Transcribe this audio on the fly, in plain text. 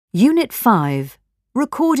Unit 5,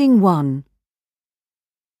 Recording 1.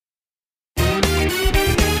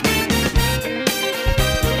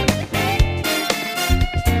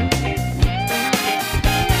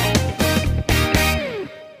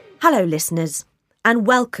 Hello listeners, and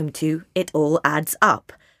welcome to It All Adds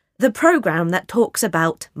Up, the programme that talks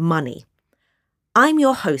about money. I'm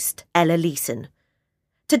your host, Ella Leeson.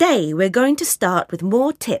 Today we're going to start with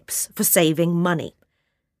more tips for saving money.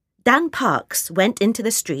 Dan Parks went into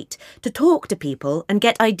the street to talk to people and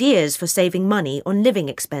get ideas for saving money on living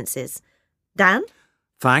expenses. Dan?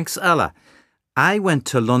 Thanks, Ella. I went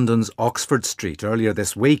to London's Oxford Street earlier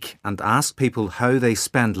this week and asked people how they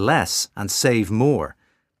spend less and save more.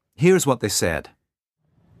 Here's what they said.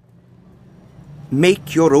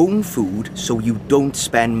 Make your own food so you don't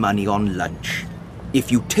spend money on lunch.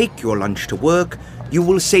 If you take your lunch to work, you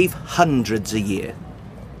will save hundreds a year.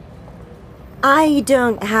 I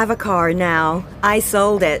don't have a car now. I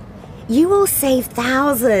sold it. You will save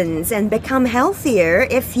thousands and become healthier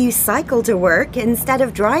if you cycle to work instead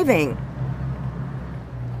of driving.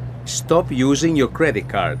 Stop using your credit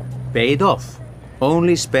card. Pay it off.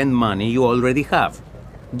 Only spend money you already have.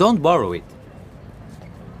 Don't borrow it.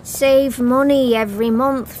 Save money every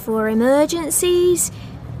month for emergencies.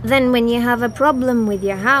 Then when you have a problem with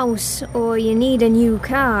your house or you need a new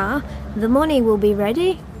car, the money will be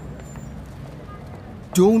ready.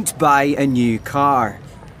 Don't buy a new car.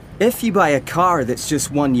 If you buy a car that's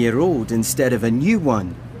just 1 year old instead of a new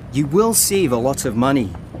one, you will save a lot of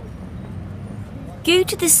money. Go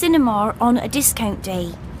to the cinema on a discount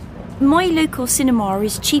day. My local cinema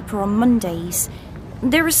is cheaper on Mondays.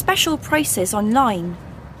 There are special prices online.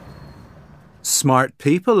 Smart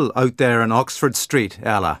people out there in Oxford Street,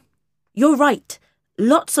 Ella. You're right.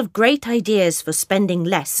 Lots of great ideas for spending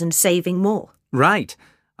less and saving more. Right.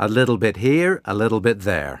 A little bit here, a little bit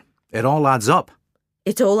there. It all adds up.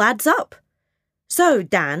 It all adds up. So,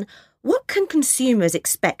 Dan, what can consumers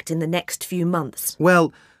expect in the next few months?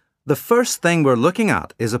 Well, the first thing we're looking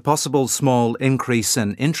at is a possible small increase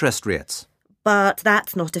in interest rates. But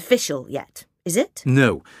that's not official yet, is it?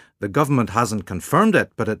 No, the government hasn't confirmed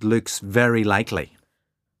it, but it looks very likely.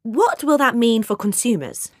 What will that mean for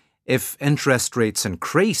consumers? If interest rates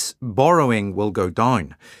increase, borrowing will go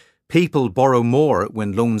down. People borrow more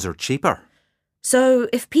when loans are cheaper. So,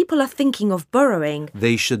 if people are thinking of borrowing...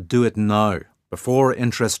 They should do it now, before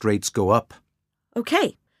interest rates go up.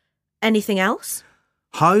 OK. Anything else?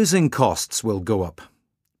 Housing costs will go up.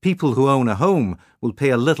 People who own a home will pay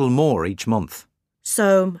a little more each month.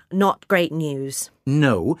 So, not great news.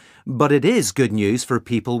 No, but it is good news for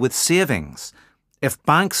people with savings. If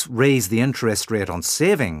banks raise the interest rate on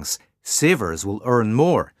savings, savers will earn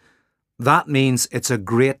more. That means it's a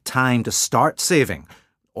great time to start saving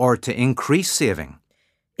or to increase saving.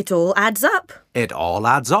 It all adds up. It all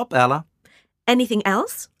adds up, Ella. Anything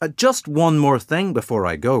else? Just one more thing before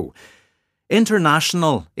I go.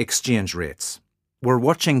 International exchange rates. We're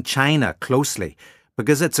watching China closely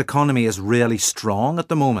because its economy is really strong at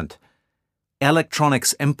the moment.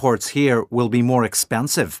 Electronics imports here will be more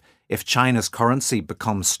expensive if China's currency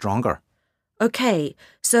becomes stronger. OK,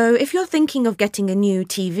 so if you're thinking of getting a new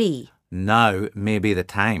TV... Now may be the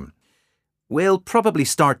time. We'll probably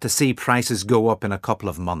start to see prices go up in a couple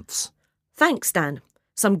of months. Thanks, Dan.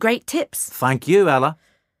 Some great tips. Thank you, Ella.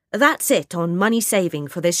 That's it on money saving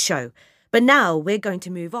for this show. But now we're going to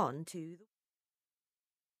move on to...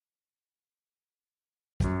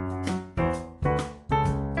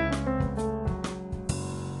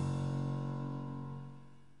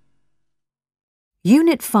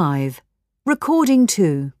 Unit 5, Recording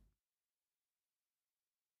 2.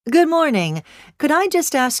 Good morning. Could I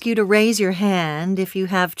just ask you to raise your hand if you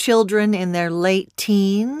have children in their late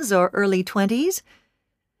teens or early 20s?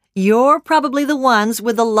 You're probably the ones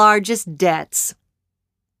with the largest debts.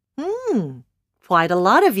 Quite a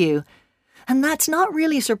lot of you. And that's not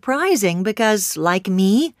really surprising because, like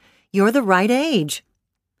me, you're the right age.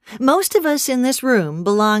 Most of us in this room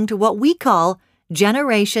belong to what we call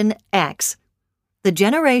Generation X, the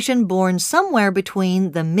generation born somewhere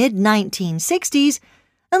between the mid-1960s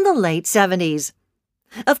and the late 70s.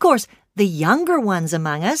 Of course, the younger ones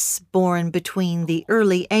among us, born between the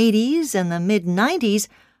early 80s and the mid-90s,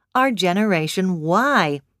 are Generation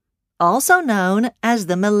Y, also known as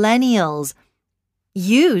the Millennials.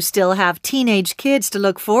 You still have teenage kids to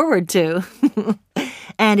look forward to.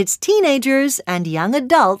 And it's teenagers and young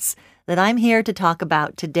adults that I'm here to talk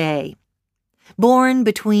about today. Born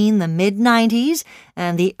between the mid-90s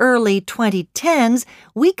and the early 2010s,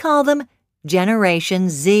 we call them Generation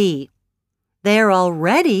Z. They're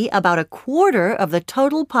already about a quarter of the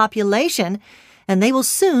total population, and they will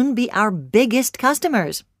soon be our biggest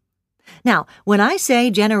customers. Now, when I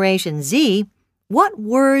say Generation Z, what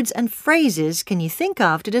words and phrases can you think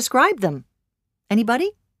of to describe them?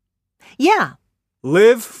 Anybody? Yeah.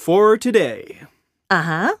 Live for today.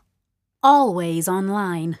 Uh-huh. Always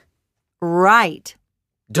online. Right.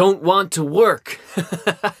 Don't want to work.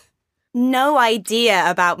 No idea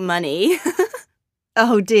about money.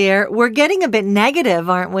 Oh dear, we're getting a bit negative,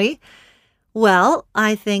 aren't we? Well,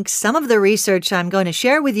 I think some of the research I'm going to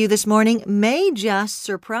share with you this morning may just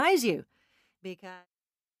surprise you. Because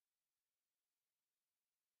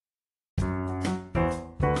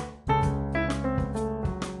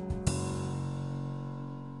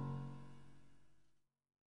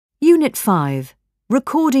Unit 5,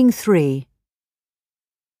 Recording 3.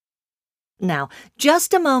 Now,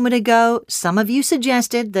 just a moment ago, some of you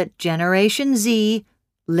suggested that Generation Z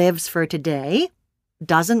lives for today,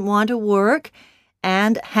 doesn't want to work,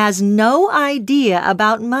 and has no idea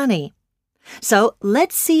about money. So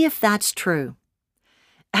let's see if that's true.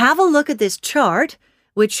 Have a look at this chart,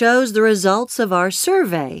 which shows the results of our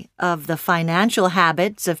survey of the financial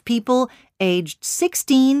habits of people aged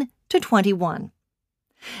 16 to 21.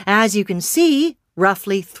 As you can see,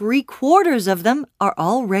 roughly 3/4 of them are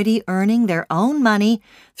already earning their own money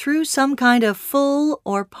through some kind of full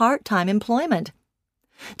or part-time employment.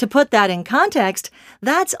 To put that in context,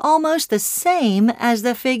 that's almost the same as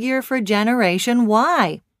the figure for Generation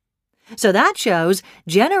Y. So that shows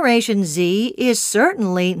Generation Z is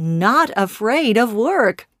certainly not afraid of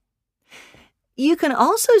work. You can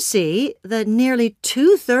also see that nearly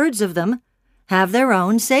 2/3 of them have their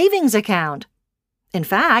own savings account. In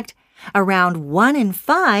fact, around 1 in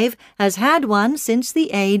 5 has had one since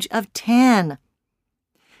the age of 10.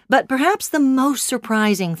 But perhaps the most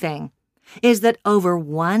surprising thing is that over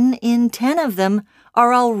 1 in 10 of them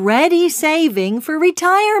are already saving for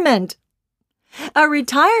retirement. A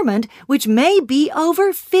retirement which may be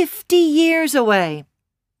over 50 years away.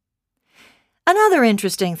 Another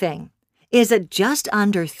interesting thing is that just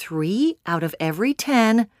under 3 out of every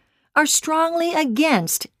 10 are strongly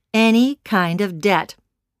against any kind of debt,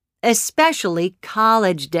 especially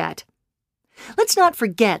college debt. Let's not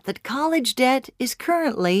forget that college debt is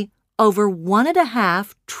currently over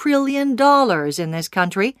 $1.5 trillion in this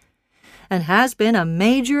country and has been a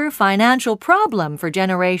major financial problem for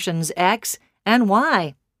Generations X and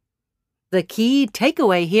Y. The key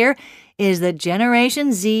takeaway here is that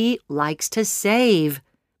Generation Z likes to save,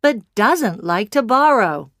 but doesn't like to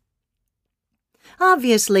borrow.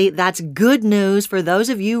 Obviously, that's good news for those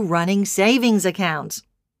of you running savings accounts,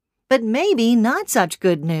 but maybe not such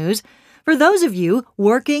good news for those of you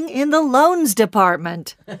working in the loans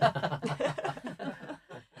department.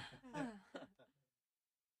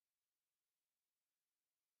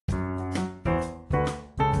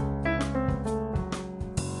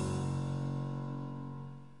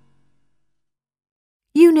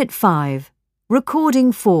 Unit 5,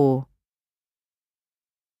 Recording 4.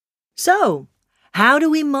 So, how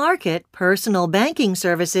do we market personal banking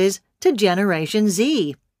services to Generation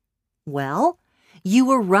Z? Well, you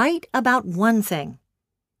were right about one thing.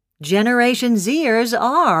 Generation Zers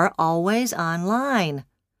are always online.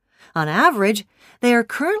 On average, they are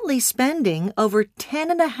currently spending over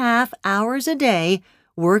 10.5 hours a day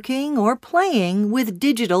working or playing with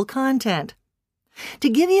digital content. To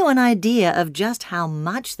give you an idea of just how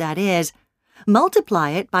much that is,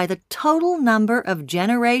 multiply it by the total number of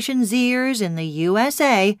Generation Zers in the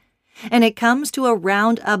USA, and it comes to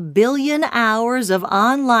around 1 billion hours of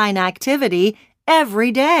online activity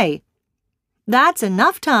every day. That's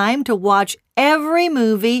enough time to watch every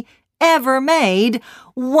movie ever made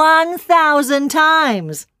 1,000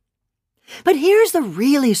 times. But here's the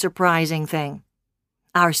really surprising thing.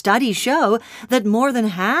 Our studies show that more than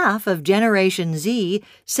half of Generation Z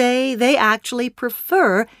say they actually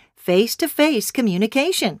prefer face-to-face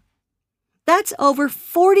communication. That's over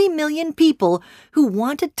 40 million people who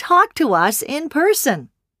want to talk to us in person.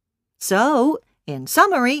 So, in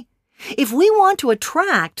summary, if we want to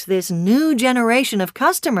attract this new generation of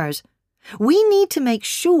customers, we need to make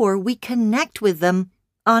sure we connect with them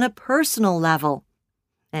on a personal level.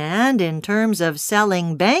 And in terms of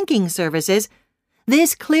selling banking services,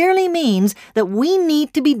 this clearly means that we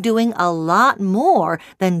need to be doing a lot more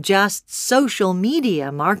than just social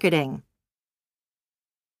media marketing.